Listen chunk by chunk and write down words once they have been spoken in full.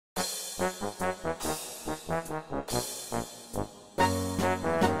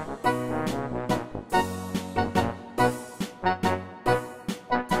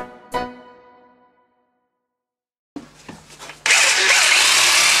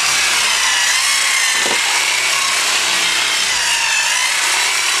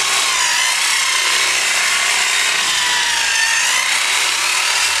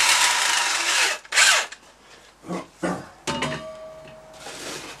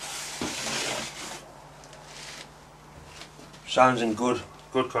Sand's in good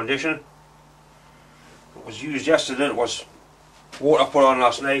condition. What was used yesterday, it was water put on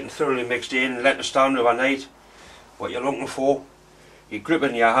last night and thoroughly mixed in and let it stand overnight. What you're looking for, you grip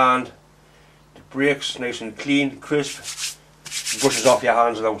it in your hand, it breaks nice and clean, crisp, brushes off your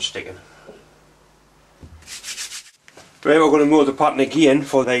hands without sticking. Right, we're going to mould the pattern again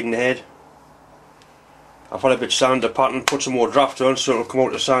for the hiding head. I've had a bit sand the pattern, put some more draft on so it'll come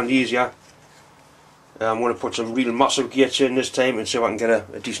out the sand easier. I'm going to put some real massive gates in this time and see if I can get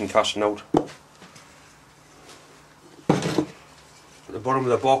a decent casting out. At the bottom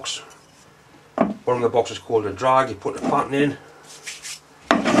of the box is called a drag. You put the pattern in.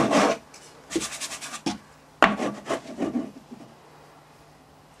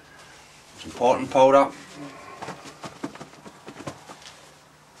 Some parting powder.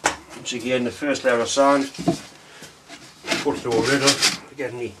 Once again, the first layer of sand. Put through a riddle to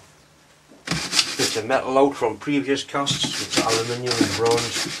get any bits of metal out from previous casts, which are aluminium and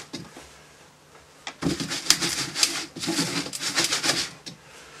bronze.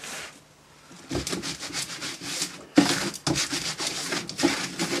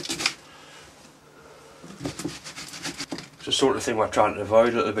 It's the sort of thing we're trying to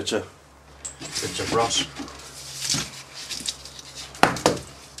avoid, little bits of brass.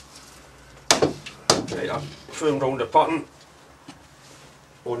 Right, I've firmed round the pattern.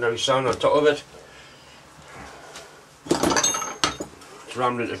 Ordinary sand on top of it. It's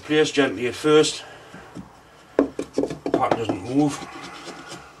rammed into place gently at first. The pattern doesn't move.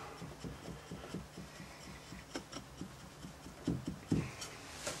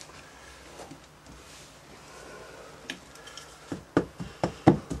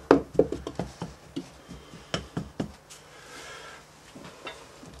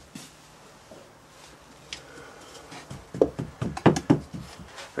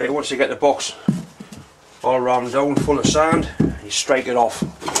 Right, once you get the box all rammed down full of sand, you strike it off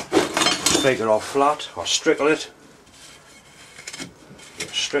flat or strickle it.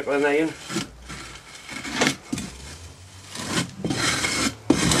 Strickling iron.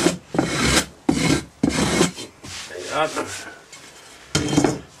 Like that.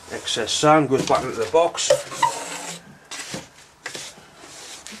 Excess sand goes back into the box.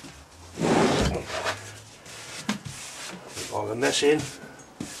 Put all the mess in.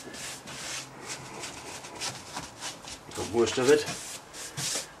 Got most of it.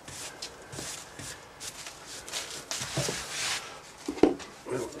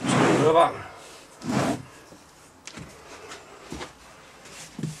 Over.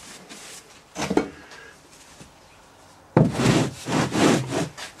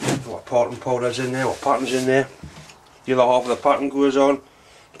 What parting powder's in there, what pattern's in there. The other half of the pattern goes on.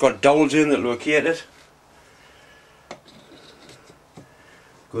 It's got dowels in that locate it.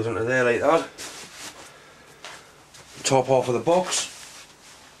 Goes into there like that. Top half of the box.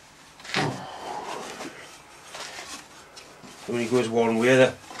 Only goes one way,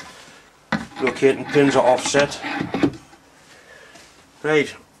 the locating pins are offset.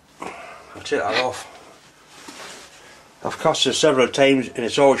 Right, I'll take that off. I've cast it several times and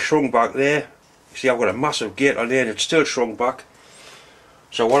it's all shrunk back there. You see, I've got a massive gate on there and it's still shrunk back.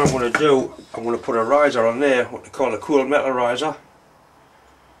 So what I'm going to do, I'm going to put a riser on there, what they call a cool metal riser.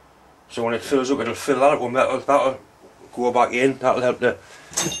 So when it fills up, it'll fill that up with metal, that'll go back in, that'll help the...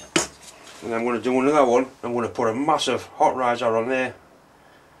 And I'm going to do another one. I'm going to put a massive hot riser on there.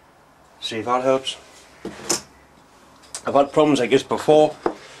 See if that helps. I've had problems like this before.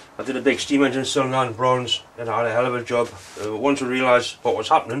 I did a big steam engine cylinder in bronze and I had a hell of a job. Once we realised what was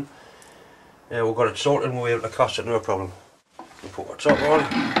happening, we got it sorted and we were able to cast it no problem. We'll put our top on.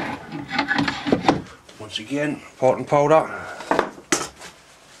 Once again, parting powder.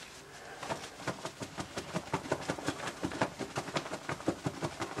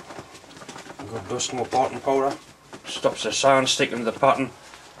 Good dust more parting powder. Stops the sand sticking to the pattern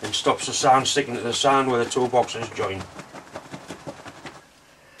and stops the sand sticking to the sand where the two boxes join.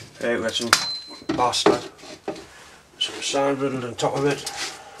 Right, we've got some plaster, some sand riddled on top of it,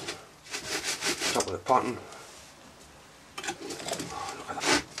 top of the pattern. Oh, look at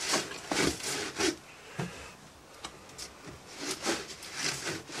that.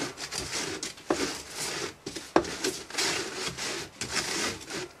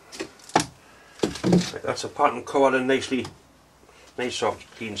 Right, that's a pattern covered in nicely, nice soft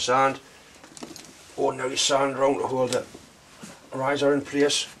clean sand. Ordinary sand round to hold the riser in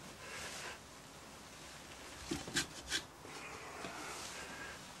place.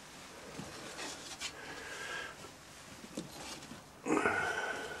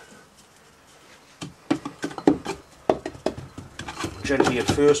 Gently at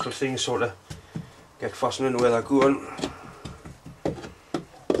first till things sort of get fastened in where they're going.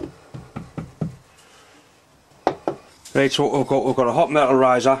 Right, so we've got a hot metal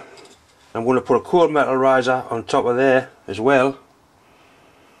riser. I'm going to put a cold metal riser on top of there as well.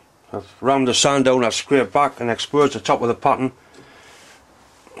 I've rammed the sand down, I've scraped back and exposed the top of the pattern.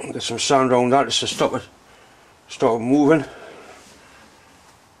 Get some sand around that just to stop it moving.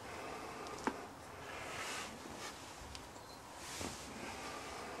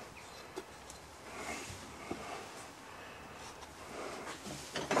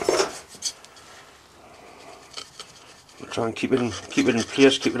 Try and keep it in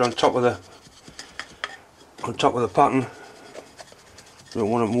place, keep it on top of the pattern. Don't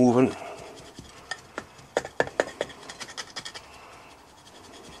want it moving.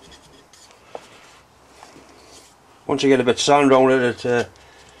 Once you get a bit of sand around it,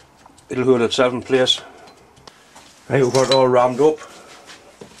 it'll hold itself in place. Right, we've got it all rammed up.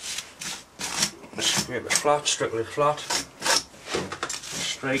 Scrape it flat, strictly flat.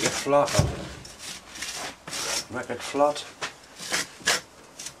 Strike it flat. Make it flat.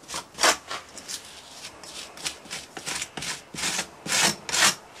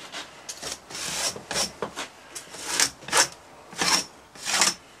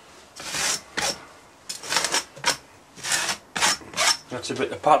 That's a bit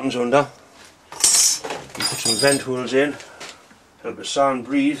the pattern's under. You put some vent holes in, help the sand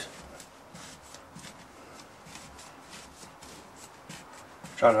breathe.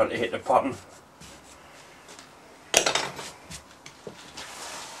 Try not to hit the pattern.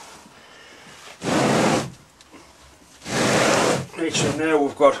 Right, so now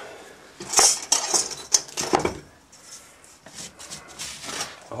we've got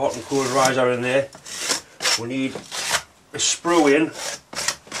a hot and cold riser in there. We need a sprue in,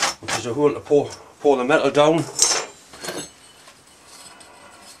 which is a hole to pour the metal down.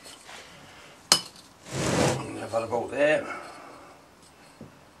 Have that about there.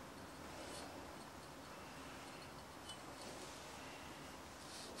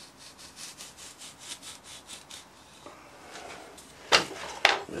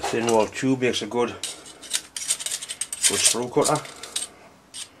 The thin walled tube makes a good sprue cutter.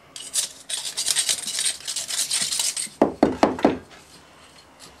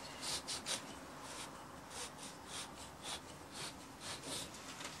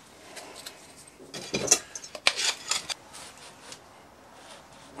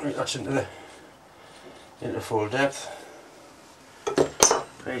 Right, that's into full depth.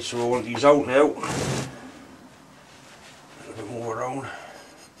 Right, so we want these out now. A little bit more around.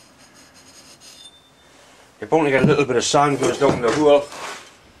 You're bound to get a little bit of sand goes down in the hole.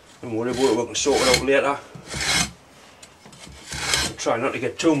 Don't worry about it, we can sort it out later. Try not to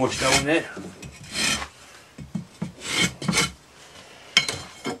get too much down there.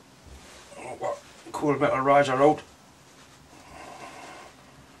 Cold metal riser out.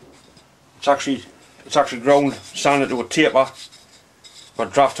 It's actually ground sanded to a taper.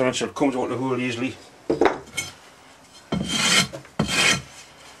 Got draft on it so it comes out the hole easily.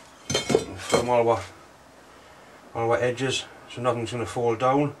 Firm all our edges so nothing's going to fall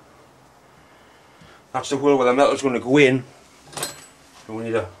down. That's the hole where the metal's going to go in. So we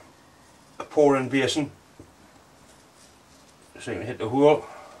need a pouring basin so you can hit the hole.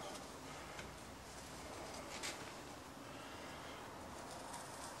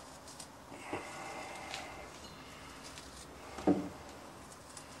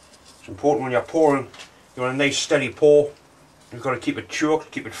 It's important when you're pouring, you want a nice steady pour. You've got to keep it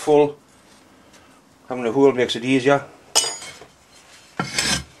choked, keep it full. Having a hole makes it easier.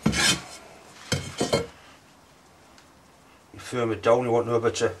 You firm it down, you want no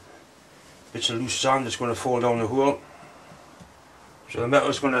bits of loose sand that's going to fall down the hole. So the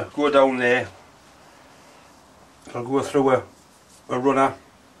metal's going to go down there. It'll go through a runner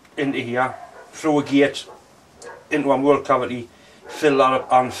into here, through a gate, into a mould cavity, fill that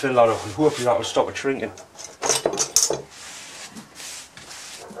up and fill that up, and hopefully that will stop it shrinking.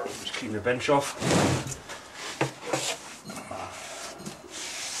 Just clean the bench off.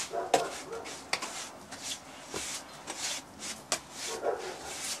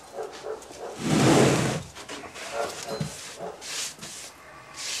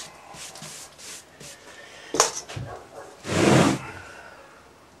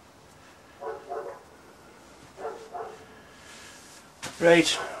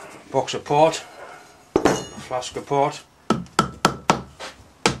 Right, box apart, flask apart.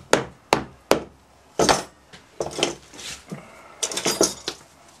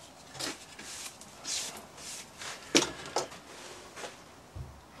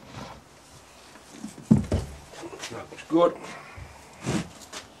 That looks good.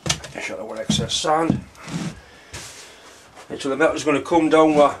 Show you what excess sand. Right, so the metal's going to come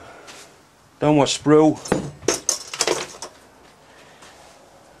down with sprue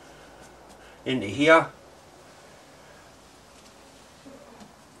into here.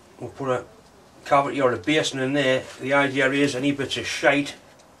 We'll put a cavity or a basin in there. The idea is any bits of shite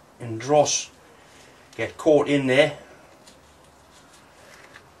and dross get caught in there.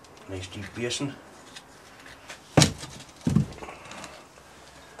 Nice deep basin.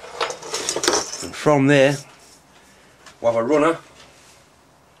 And from there we'll have a runner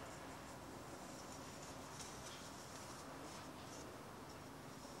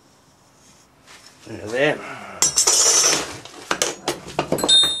into there.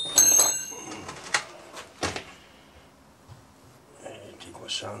 Take our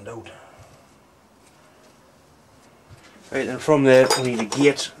sand out. Right, and from there we need a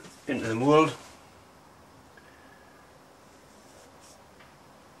gate into the mould.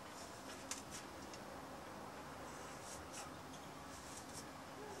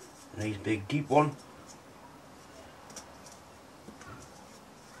 Nice big deep one.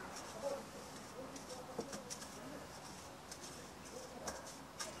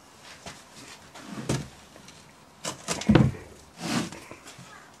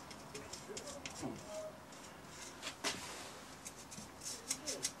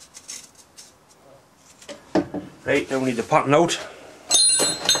 Right, now we need the pattern out.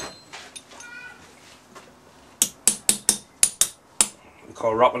 We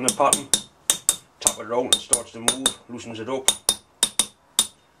call wrapping the pattern. Tap it around, it starts to move, loosens it up.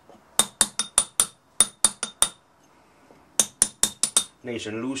 Nice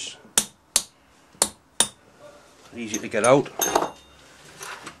and loose. Easy to get out.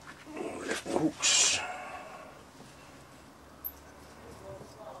 Lift the hooks.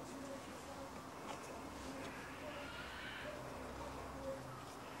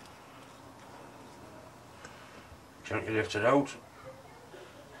 Gently lift it out,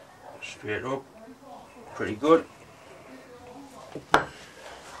 straight up, pretty good.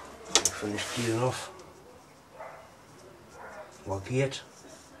 Finish peeling off our gate.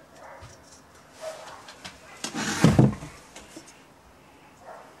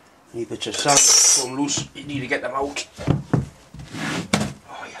 Any bits of sand come loose, you need to get them out.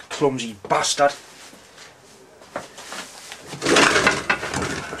 Oh, you clumsy bastard.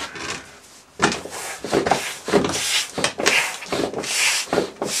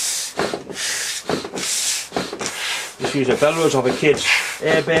 Use a bellows of a kid's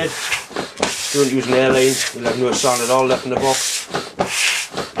airbed. Don't use an airline, you'll have no sand at all left in the box.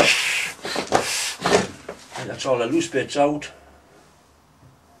 And that's all the loose bits out.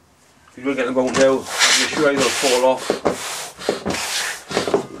 If you don't get them out now, I'm sure they'll fall off.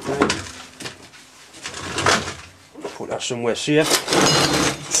 Put that somewhere safe.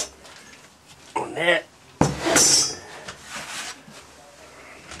 On there.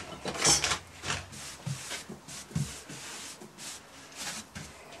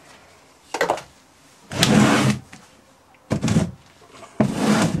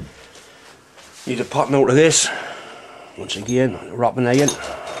 Need a pattern out of this. Once again, wrapping iron.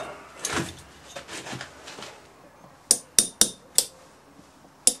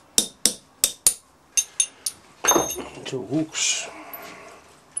 2 hooks.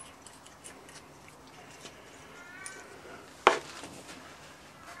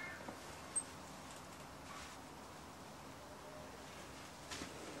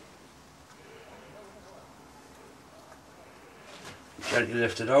 Gently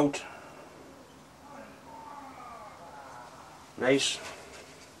lift it out. Nice.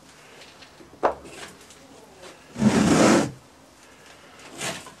 You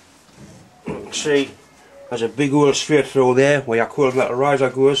can see there's a big hole straight through there where your cold metal riser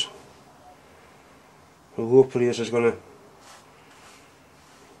goes. So hopefully this is going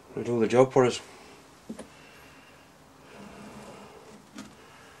to do the job for us.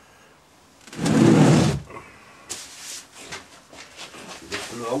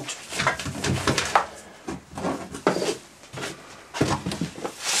 Lift them out.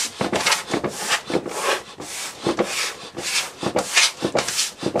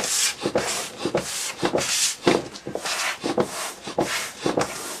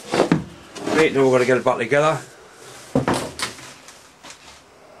 Right, now we're going to get it back together.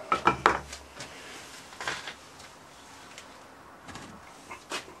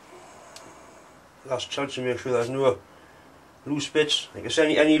 last chance to make sure there's no loose bits. Like I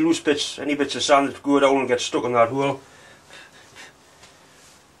say, any loose bits, any bits of sand that go down and get stuck in that hole.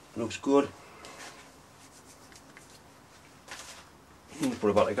 Looks good.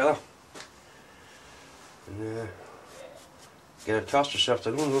 Put it back together. And get it cast this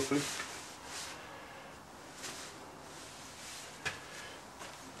afternoon, hopefully.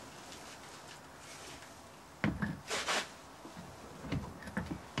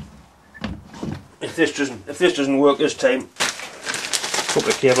 If this doesn't work this time, a couple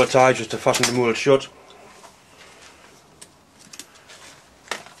of cable ties just to fasten the mould shut.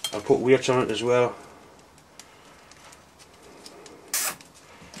 I'll put weights on it as well.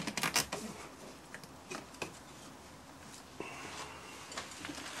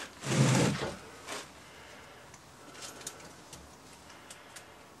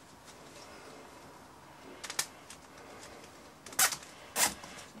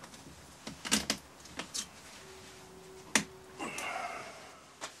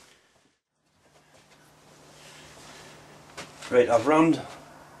 Right, I've rammed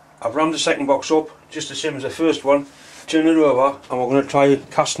the second box up just the same as the first one, turn it over, and we're going to try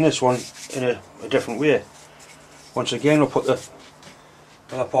casting this one in a different way. Once again, we'll put the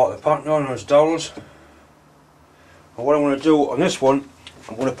other part of the pattern on its dowels, and what I'm going to do on this one,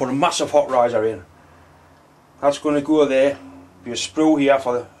 I'm going to put a massive hot riser in. That's going to go there, be a sprue here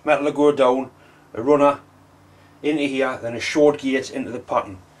for the metal to go down, a runner into here, then a short gate into the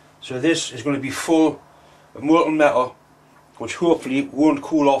pattern. So this is going to be full of molten metal, which hopefully won't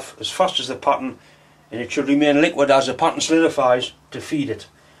cool off as fast as the pattern, and it should remain liquid as the pattern solidifies to feed it,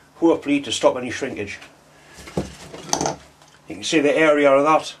 hopefully to stop any shrinkage. You can see the area of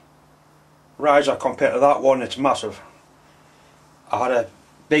that riser compared to that one, it's massive. I had a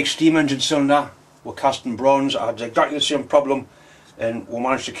big steam engine cylinder with cast in bronze. I had exactly the same problem, and we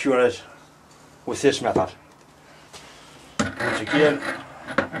managed to cure it with this method. Once again,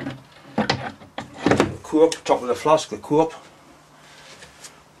 the cope, top of the flask, the cope,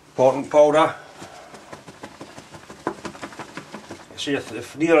 porting powder. See,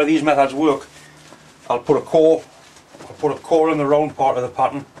 if neither of these methods work, I'll put a core in the round part of the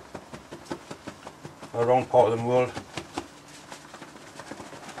pattern, the round part of the mould.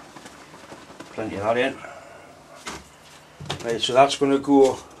 Plenty of that in. Right, so that's going to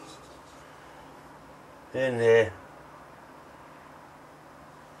go in there,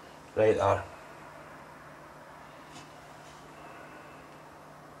 like that.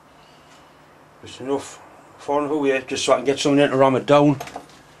 Just enough far enough away, just so I can get something in to ram it down,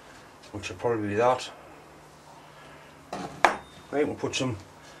 which will probably be that. Right, we'll put some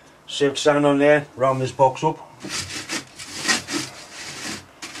saved sand on there, ram this box up.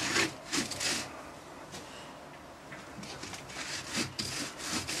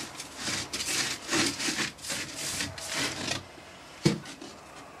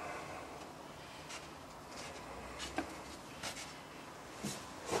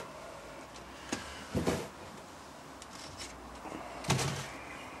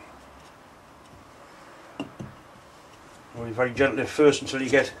 Very gently at first until you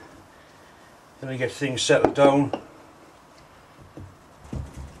get things settled down.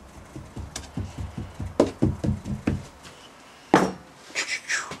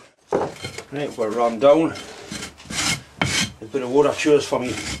 Right, we're ram down. A bit of water chose for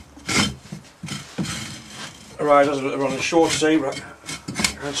me. Risers are on the short side, right?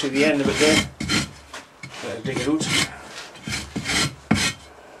 Can't see the end of it there. Better dig it out.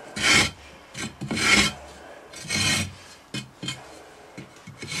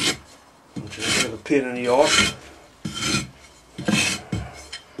 Pain in the arse.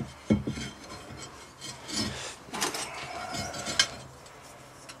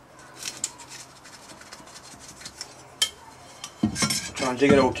 Try and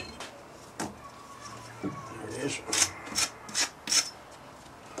dig it out. There it is.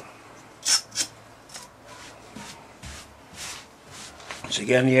 It's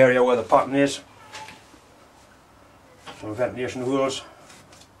again the area where the pattern is. Some ventilation holes.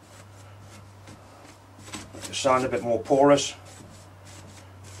 Sand a bit more porous,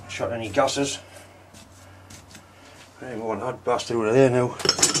 shut any gases. Right, we want that bastard out of there now.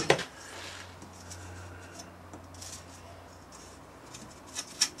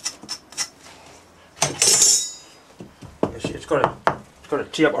 You see, it's got a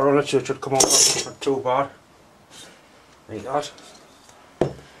taper on it, so it should come off not too bad. Like that.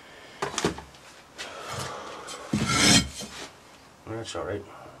 That's alright.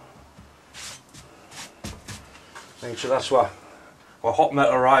 Right, so that's our hot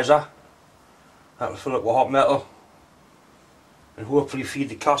metal riser. That'll fill up with hot metal and hopefully feed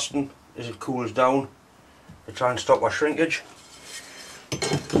the casting as it cools down. to try and stop our shrinkage.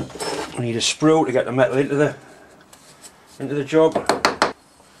 We need a sprue to get the metal into the job.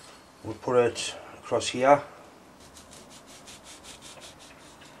 We'll put it across here.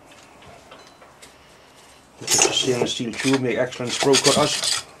 It's a stainless steel tube, make excellent sprue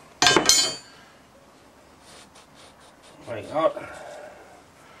cutters. Like that.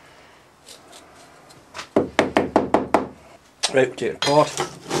 Right, we'll take it apart. Get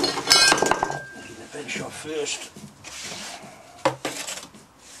the bench off first.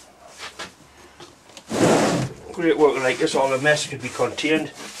 Great working like this, all the mess could be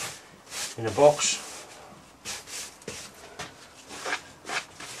contained in a box.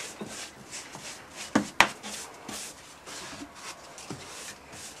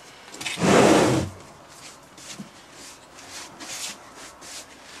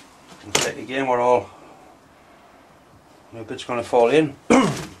 And check again what all the bit's going to fall in.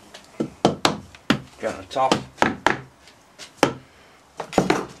 Get on the top,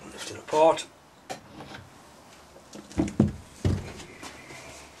 lift it apart.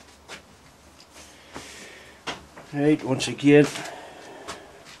 Right, once again,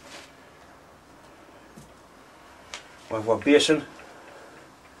 we have our basin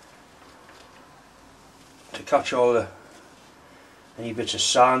to catch all any bits of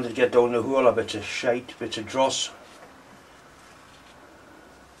sand that get down the hole, or bits of shite, bits of dross.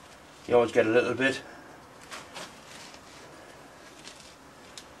 You always get a little bit.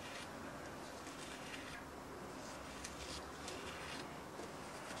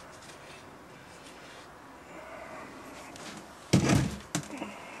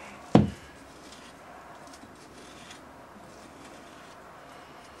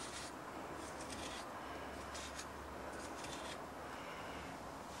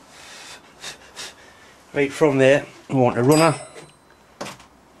 Right from there, we want a runner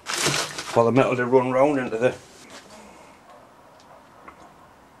for the metal to run round into the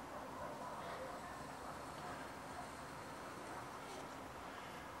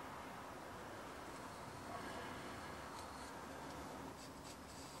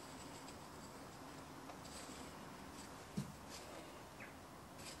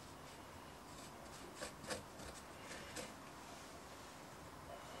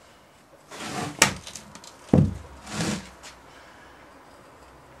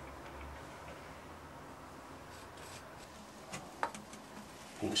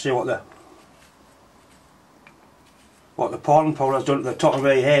you can see what the parting powder's done to the top of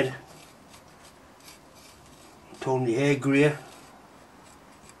her head. Toned the hair grey.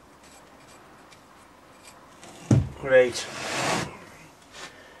 Right.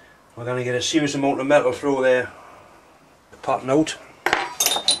 We're going to get a serious amount of metal through there. The pattern out.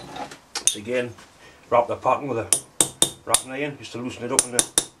 So again, wrap the pattern with a wrapping iron just to loosen it up in the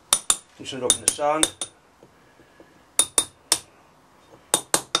sand.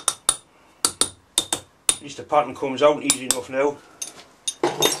 At least the pattern comes out easy enough now.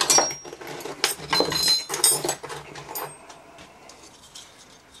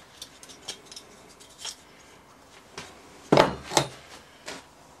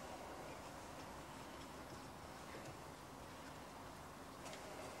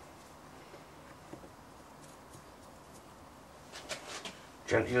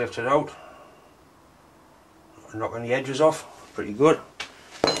 Gently lift it out, knocking the edges off, pretty good.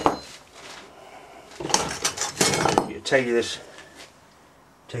 You tidy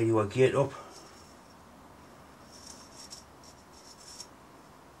our gate up.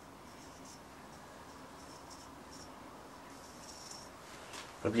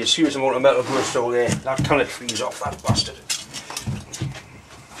 There'll be a serious amount of metal going through there. That cannot freeze off, that bastard.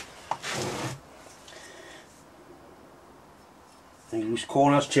 Any loose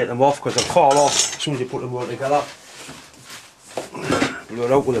corners, take them off because they'll fall off as soon as you put them all together. Blow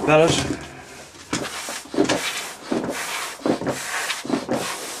it out with the bellers.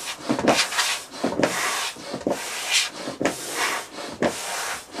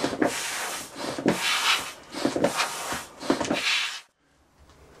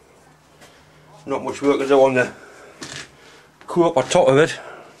 Not much work to do on the core or top of it.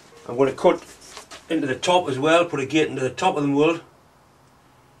 I'm going to cut into the top as well, put a gate into the top of the mould.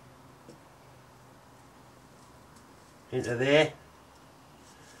 Into there.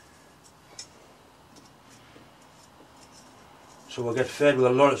 So we'll get fed with a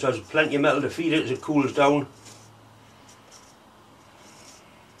lot of, so there's plenty of metal to feed it as it cools down.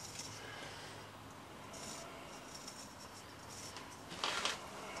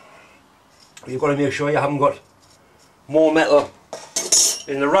 You've got to make sure you haven't got more metal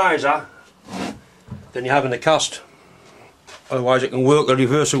in the riser than you have in the cast. Otherwise it can work the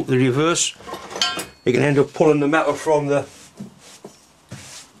reverse. you can end up pulling the metal from the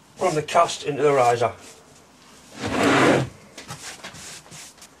cast into the riser.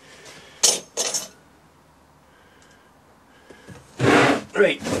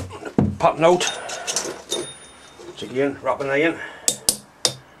 Right, pattern out. So again, wrap an iron.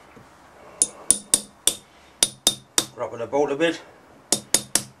 Wrap it about a bit.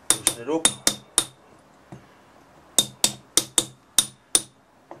 Loosen it up.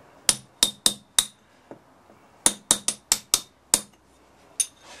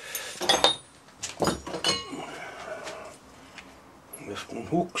 Lifting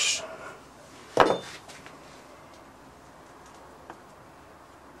hooks.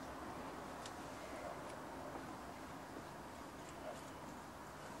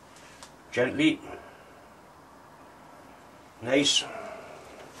 Gently. Nice.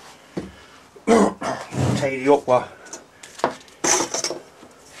 Tidy up what.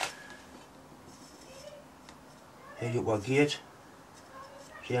 Tidy up what gate.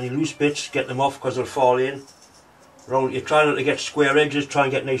 See any loose bits, get them off because they'll fall in. Round, you try not to get square edges, try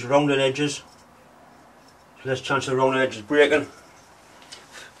and get nice rounded edges. So less chance of rounded edges breaking.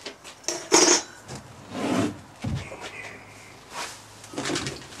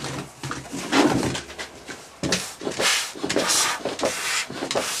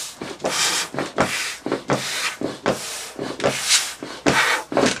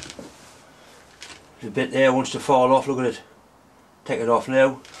 There's a bit there wants to fall off, look at it. Take it off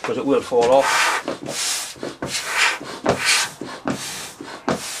now, because it will fall off.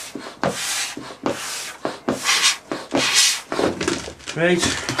 Right,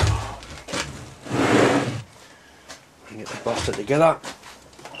 get the bastard together.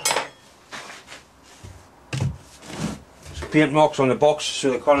 There's paint marks on the box,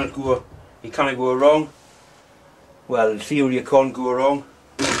 so you can't go wrong. Well, in theory you can't go wrong.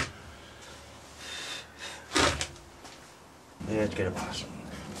 Yeah, let's get a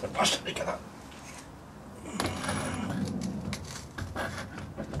bastard together. I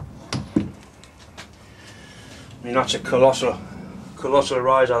mean, that's a colossal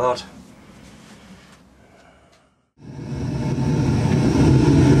riser, that.